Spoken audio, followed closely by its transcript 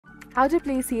How to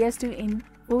play CS2 in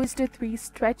CS2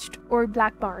 stretched or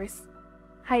black bars.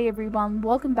 Hi everyone,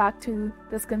 welcome back to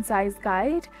this concise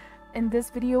guide. In this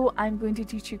video, I'm going to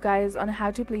teach you guys on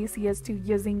how to play CS2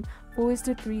 using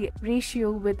 4:3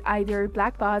 ratio with either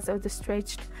black bars or the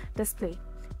stretched display.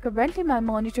 Currently, my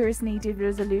monitor's native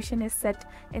resolution is set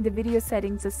in the video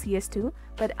settings of CS2,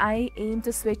 but I aim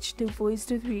to switch to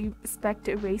 4:3 aspect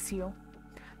ratio.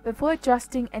 Before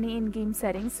adjusting any in-game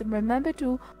settings, remember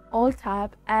to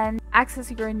Alt-Tab and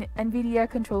access your Nvidia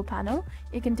Control Panel.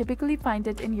 You can typically find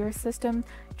it in your system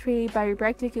tray by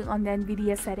right-clicking on the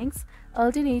Nvidia settings.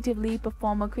 Alternatively,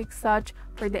 perform a quick search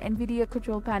for the Nvidia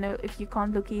Control Panel if you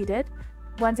can't locate it.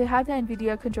 Once you have the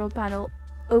Nvidia Control Panel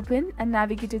open and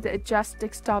navigate to the Adjust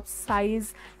Desktop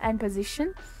Size and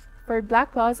Position. For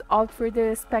black bars, opt for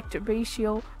the aspect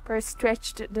ratio for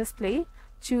stretched display.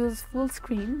 Choose full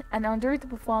screen, and under the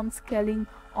perform scaling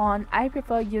on, I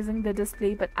prefer using the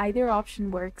display, but either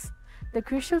option works. The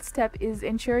crucial step is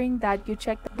ensuring that you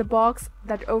check the box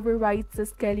that overrides the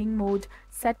scaling mode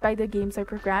set by the games or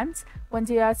programs.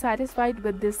 Once you are satisfied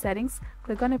with these settings,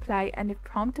 click on apply, and if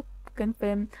prompted to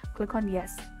confirm, click on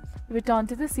yes. Return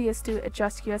to the CS2,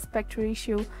 adjust your aspect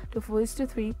ratio to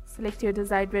 4:3, select your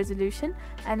desired resolution,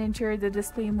 and ensure the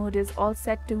display mode is all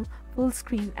set to full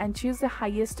screen and choose the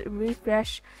highest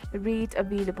refresh rate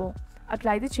available.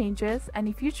 Apply the changes, and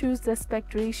if you choose the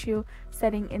aspect ratio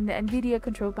setting in the Nvidia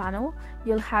Control Panel,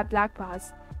 you'll have black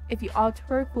bars. If you opt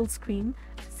for full screen,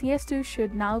 CS2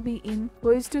 should now be in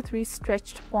 4:3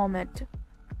 stretched format.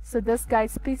 So this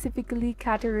guide specifically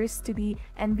caters to the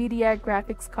Nvidia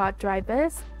graphics card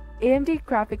drivers. AMD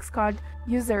graphics card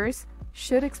users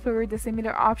should explore the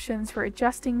similar options for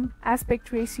adjusting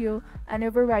aspect ratio and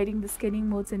overriding the scaling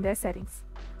modes in their settings.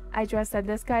 I trust that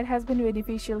this guide has been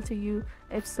beneficial to you.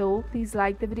 If so, please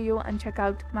like the video and check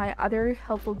out my other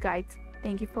helpful guides.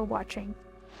 Thank you for watching.